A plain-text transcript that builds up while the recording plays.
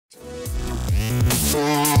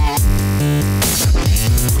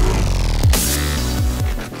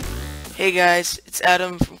Hey guys, it's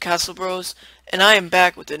Adam from Castle Bros, and I am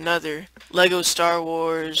back with another LEGO Star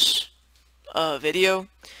Wars video.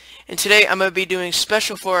 And today I'm going to be doing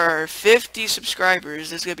special for our 50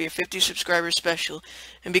 subscribers. This is going to be a 50 subscriber special.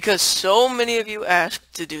 And because so many of you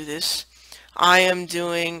asked to do this, I am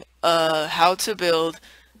doing how to build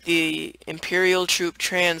the Imperial troop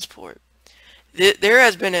transport. There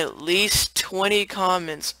has been at least 20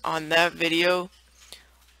 comments on that video.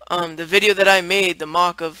 The video that I made, the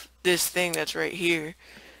mock of this thing that's right here,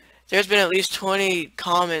 there's been at least 20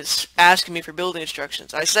 comments asking me for building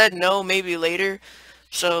instructions. I said no, maybe later.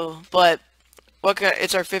 But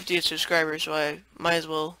it's our 50th subscriber, so I might as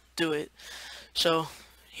well do it. So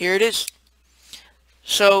here it is.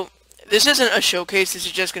 So this isn't a showcase. This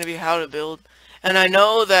is just going to be how to build. And I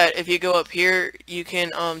know that if you go up here, you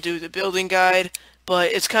can do the building guide,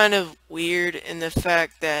 but it's kind of weird in the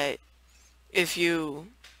fact that if you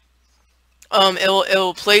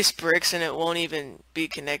it'll place bricks and it won't even be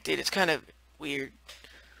connected. It's kind of weird,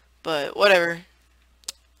 but whatever.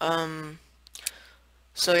 So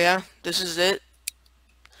yeah, this is it.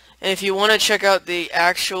 And if you want to check out the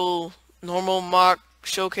actual normal mock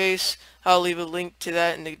showcase, I'll leave a link to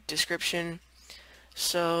that in the description.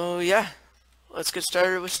 So yeah, let's get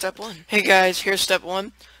started with step one. Hey guys, here's step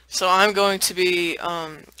one. So I'm going to be,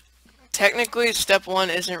 technically step one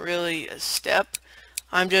isn't really a step.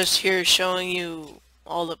 I'm just here showing you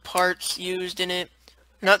all the parts used in it.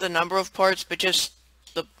 Not the number of parts, but just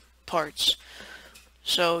the parts.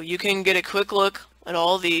 So you can get a quick look at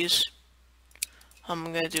all these.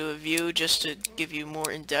 I'm going to do a view just to give you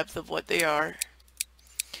more in depth of what they are.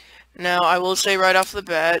 Now I will say right off the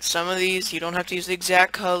bat, some of these you don't have to use the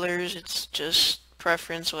exact colors. It's just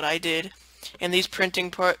preference, what I did. And these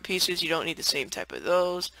printing pieces, you don't need the same type of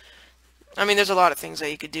those. I mean, there's a lot of things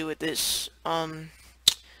that you could do with this.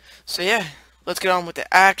 So yeah, let's get on with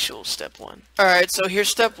the actual step one. Alright, so here's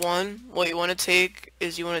step one. What you want to take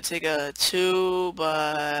is you want to take a 2 by,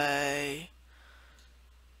 I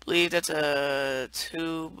believe that's a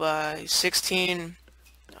 2 by 16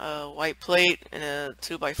 white plate and a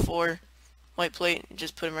 2 by 4 white plate.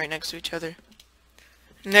 Just put them right next to each other.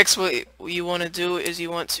 Next, what you want to do is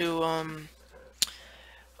you want to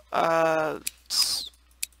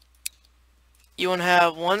you want to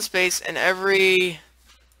have one space in every.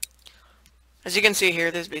 As you can see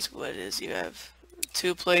here, this is basically what it is. You have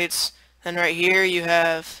 2 plates, and right here you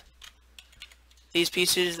have these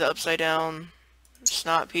pieces, the upside down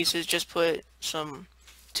snot pieces. Just put some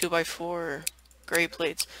 2 by 4 gray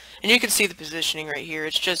plates, and you can see the positioning right here.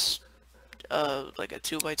 It's just like a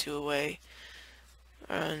 2 by 2 away,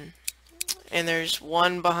 and there's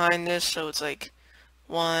one behind this, so it's like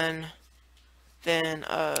 1. Then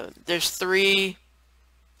there's 3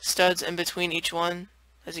 studs in between each one,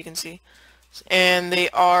 as you can see. And they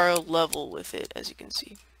are level with it, as you can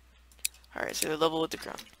see. Alright, so they're level with the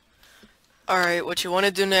ground. Alright, what you want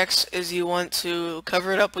to do next is you want to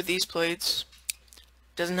cover it up with these plates.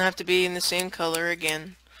 Doesn't have to be in the same color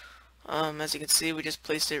again. As you can see, we just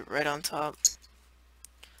placed it right on top.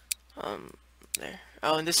 There.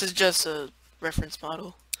 Oh, and this is just a reference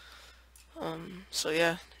model. So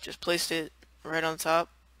yeah, just placed it right on top.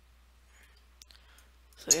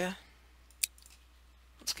 So yeah,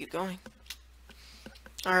 let's keep going.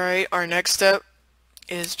 Alright, our next step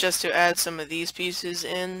is just to add some of these pieces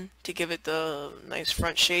in to give it the nice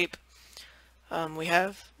front shape. We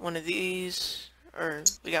have one of these, or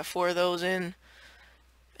we got 4 of those in,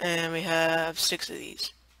 and we have 6 of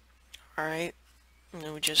these. Alright, and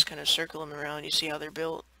then we just kind of circle them around. You see how they're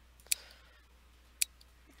built.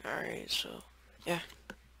 Alright, so yeah.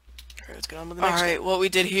 Alright, let's get on with the next step. Alright, what we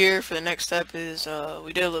did here for the next step is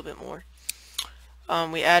we did a little bit more.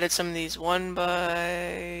 We added some of these 1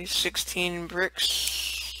 by 16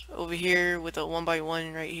 bricks over here with a 1 by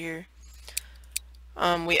 1 right here.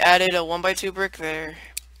 We added a 1 by 2 brick there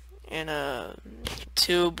and a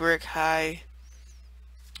 2 brick high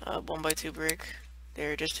 1 by 2 brick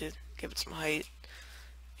there just to give it some height.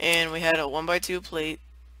 And we had a 1 by 2 plate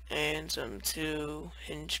and some 2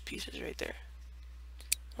 hinge pieces right there.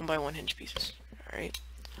 1 by 1 hinge pieces.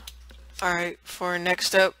 Alright, for our next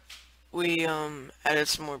step, we added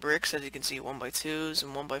some more bricks, as you can see, 1 by 2s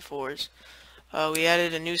and 1 by 4s. We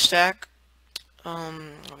added a new stack of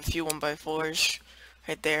a few 1 by 4s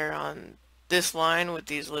right there on this line with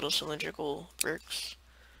these little cylindrical bricks.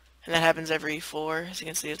 And that happens every 4. As you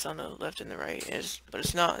can see, it's on the left and the right, but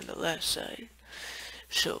it's not on the left side.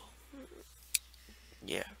 So,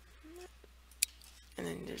 yeah. And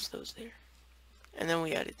then there's those there. And then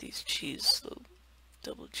we added these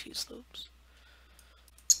double cheese slopes.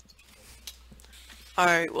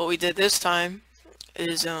 Alright, what we did this time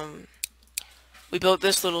is we built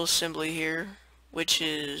this little assembly here, which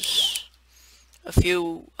is a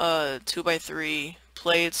few 2x3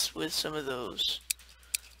 plates with some of those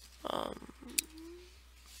um,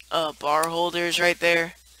 bar holders right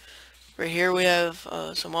there. Right here we have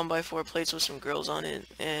some 1x4 plates with some grills on it,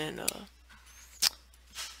 and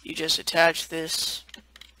you just attach this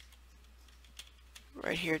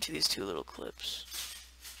right here to these two little clips.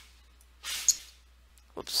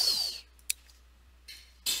 Whoops.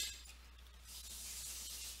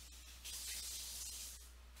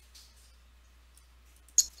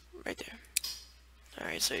 Right there.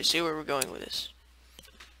 Alright, so you see where we're going with this.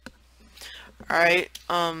 Alright,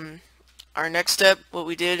 our next step, what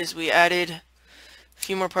we did is we added a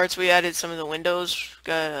few more parts. We added some of the windows.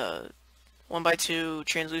 Got 1x2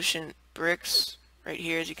 translucent bricks right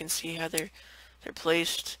here, as you can see how they're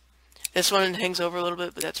placed. This one hangs over a little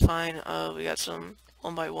bit, but that's fine. We got some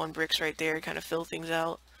 1x1 bricks right there, kind of fill things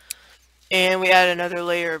out. And we add another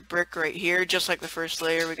layer of brick right here, just like the first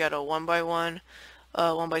layer. We got a 1x1,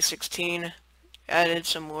 1x16. Added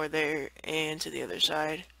some more there, and to the other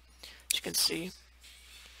side, as you can see.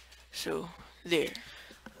 So there.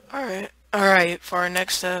 Alright, for our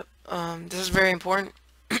next step, this is very important.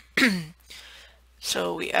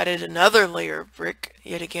 So we added another layer of brick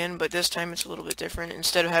yet again, but this time it's a little bit different.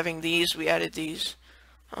 Instead of having these, we added these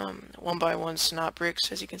 1x1 snot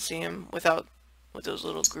bricks, as you can see them, with those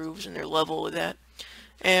little grooves, and they're level with that.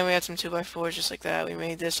 And we had some 2x4s just like that. We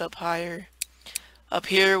made this up higher. Up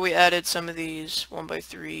here we added some of these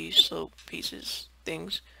 1x3 slope pieces,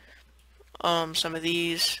 things. Some of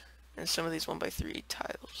these, and some of these 1x3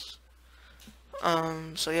 tiles.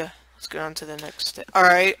 So yeah, let's get on to the next step.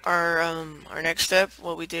 Alright, our next step,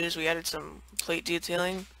 what we did is we added some plate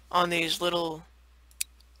detailing on these little,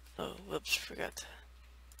 oh, whoops, forgot.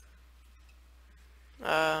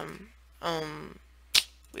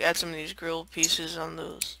 We add some of these grill pieces on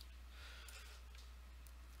those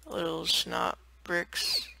little snot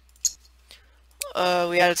bricks.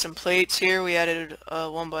 We added some plates here. We added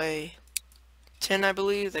 1x10, I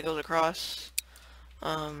believe, that goes across. 2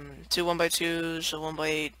 1x2s, a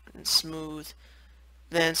 1x8, and smooth.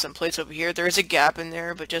 Then some plates over here. There is a gap in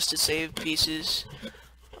there, but just to save pieces.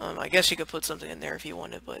 I guess you could put something in there if you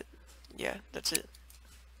wanted, but yeah, that's it.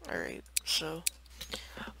 Alright, so...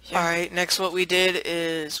 Alright, next what we did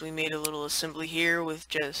is we made a little assembly here with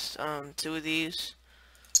just 2 of these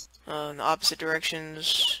in the opposite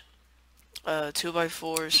directions.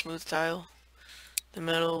 2x4 smooth tile, the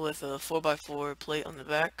middle with a 4x4 plate on the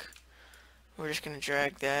back. We're just going to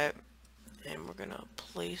drag that and we're going to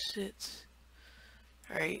place it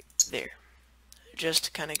right there, just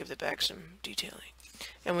to kind of give the back some detailing.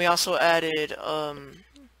 And we also added a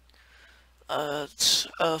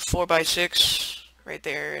 4x6 right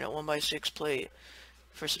there and a 1x6 plate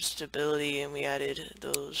for some stability, and we added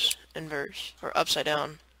those inverse or upside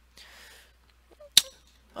down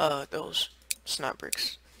those snot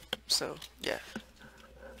bricks. So yeah,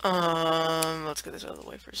 let's get this out of the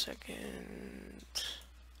way for a second.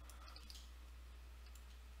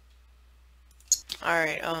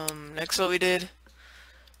 Alright, next what we did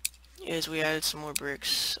is we added some more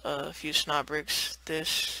bricks, a few snot bricks,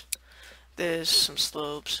 this, some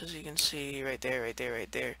slopes, as you can see, right there, right there,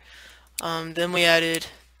 right there. Then we added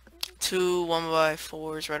 2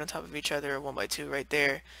 1x4s right on top of each other, 1x2 right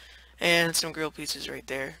there, and some grill pieces right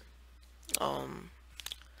there.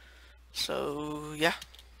 So yeah,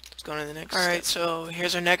 let's go on to the next Alright, so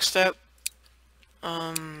here's our next step.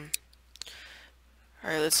 Alright,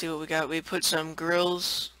 let's see what we got. We put some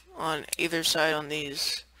grills on either side on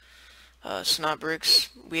these snot bricks.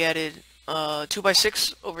 We added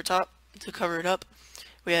 2x6 over top to cover it up.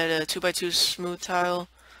 We had a 2x2 smooth tile,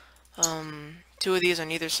 2 of these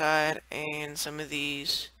on either side, and some of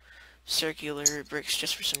these circular bricks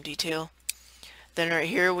just for some detail. Then right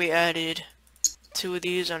here we added 2 of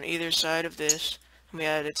these on either side of this, and we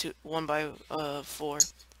added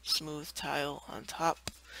 1x4 smooth tile on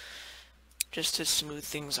top, just to smooth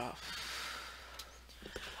things off.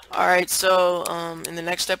 Alright, so in the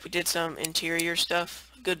next step we did some interior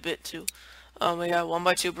stuff, a good bit too. We got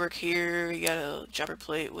 1x2 brick here, we got a jumper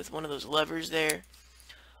plate with one of those levers there.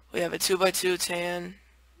 We have a 2x2 tan,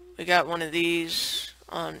 we got one of these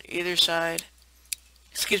on either side.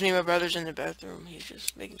 Excuse me, my brother's in the bathroom, he's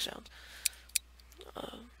just making sounds.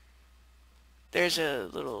 There's a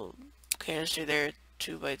little canister there,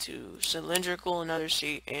 2x2 cylindrical, another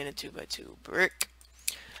seat, and a 2x2 brick.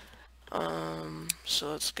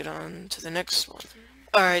 So let's get on to the next one.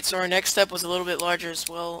 Alright, so our next step was a little bit larger as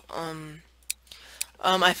well.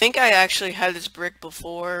 I think I actually had this brick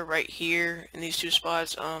before, right here, in these 2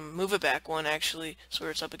 spots. Move it back one, actually, so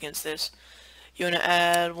it's up against this. You want to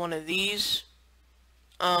add one of these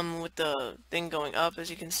with the thing going up, as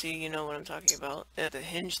you can see. You know what I'm talking about, the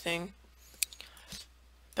hinge thing.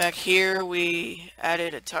 Back here we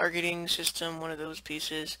added a targeting system, one of those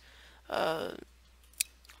pieces,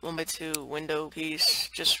 1x2 window piece,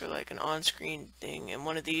 just for like an on-screen thing, and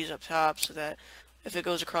one of these up top so that if it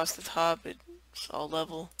goes across the top it's all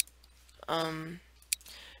level. And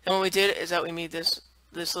what we did is that we made this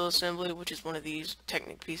little assembly, which is one of these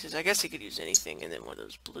Technic pieces. I guess you could use anything, and then one of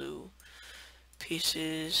those blue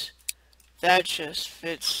pieces that just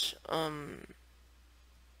fits.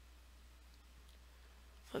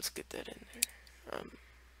 Let's get that in there.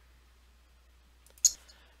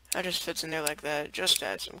 That just fits in there like that, just to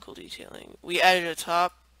add some cool detailing. We added a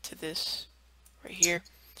top to this right here.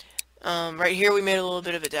 Right here we made a little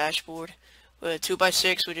bit of a dashboard with a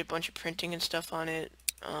 2x6. We did a bunch of printing and stuff on it.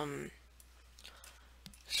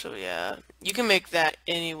 So yeah, you can make that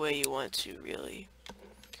any way you want to, really.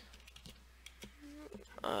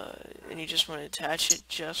 And you just want to attach it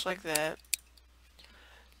just like that.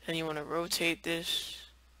 And you want to rotate this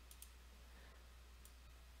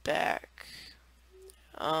back.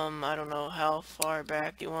 I don't know how far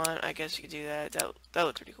back you want. I guess you could do that. That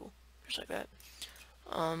looks pretty cool. Just like that.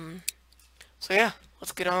 So yeah,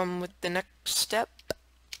 let's get on with the next step.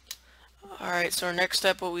 Alright, so our next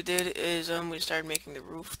step, what we did is we started making the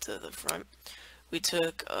roof to the front. We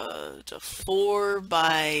took a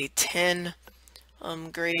 4x10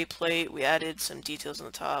 gray plate. We added some details on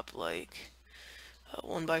the top, like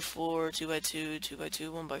 1x4, 2x2,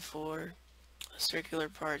 2x2, 1x4. Circular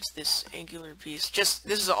parts, this angular piece. Just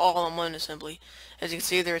this is all in one assembly. As you can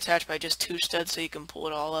see, they're attached by just 2 studs, so you can pull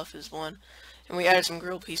it all off as one. And we added some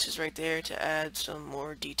grill pieces right there to add some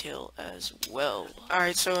more detail as well.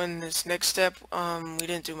 Alright, so in this next step, we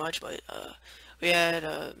didn't do much, but we had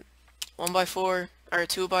 1x4 or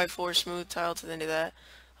 2x4 smooth tile to the end of that.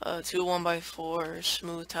 2 1x4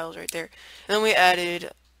 smooth tiles right there. And then we added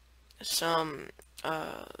some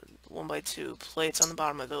 1x2 plates on the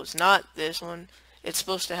bottom of those. Not this one. It's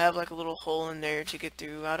supposed to have like a little hole in there to get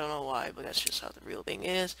through. I don't know why, but that's just how the real thing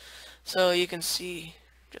is. So you can see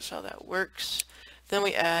just how that works. Then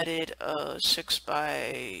we added a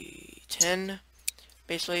 6x10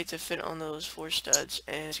 base plate to fit on those 4 studs.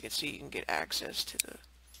 And as you can see, you can get access to the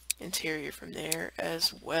interior from there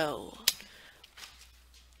as well.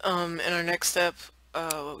 In our next step,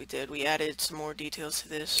 what we did, we added some more details to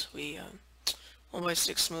this. We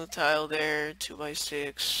 1x6 smooth tile there,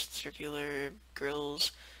 2x6 circular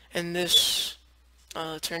grills, and this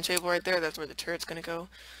turntable right there, that's where the turret's gonna go.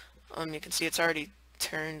 You can see it's already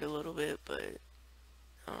turned a little bit, but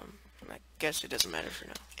I guess it doesn't matter for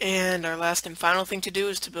now. And our last and final thing to do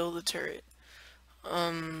is to build the turret.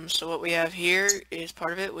 So what we have here is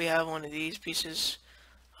part of it. We have one of these pieces,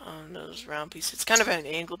 those round pieces. It's kind of at an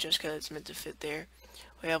angle just because it's meant to fit there.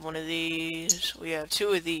 We have one of these. We have 2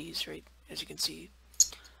 of these, right, as you can see.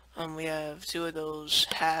 We have 2 of those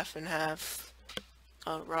half and half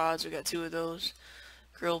rods. We got 2 of those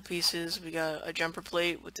grill pieces. We got a jumper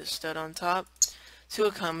plate with the stud on top to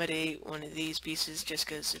accommodate one of these pieces just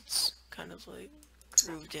because it's kind of like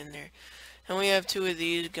grooved in there. And we have 2 of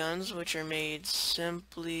these guns, which are made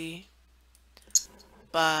simply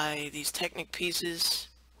by these Technic pieces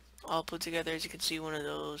all put together. As you can see, one of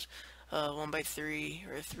those 1x3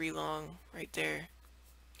 or 3 long right there,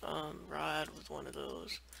 rod with one of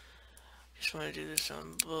those. Just want to do this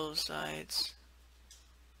on both sides,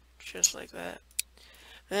 just like that.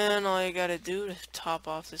 Then all you gotta do to top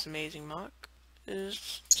off this amazing mock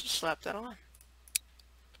is to slap that on.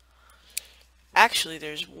 Actually,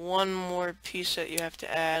 there's one more piece that you have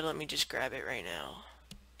to add. Let me just grab it right now.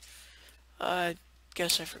 I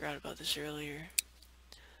guess I forgot about this earlier.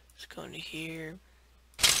 Let's go into here.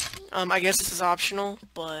 I guess this is optional,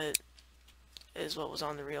 but is what was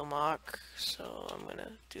on the real mock, so I'm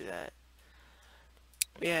gonna do that.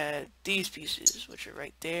 We had these pieces, which are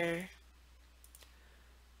right there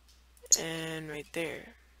and right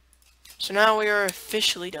there. So now we are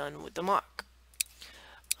officially done with the mock.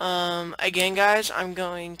 Again, guys, I'm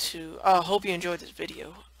going to hope you enjoyed this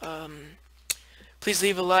video. Please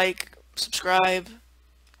leave a like, subscribe,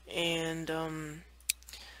 and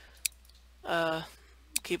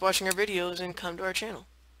keep watching our videos and come to our channel.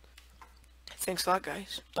 Thanks a lot,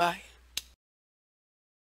 guys. Bye.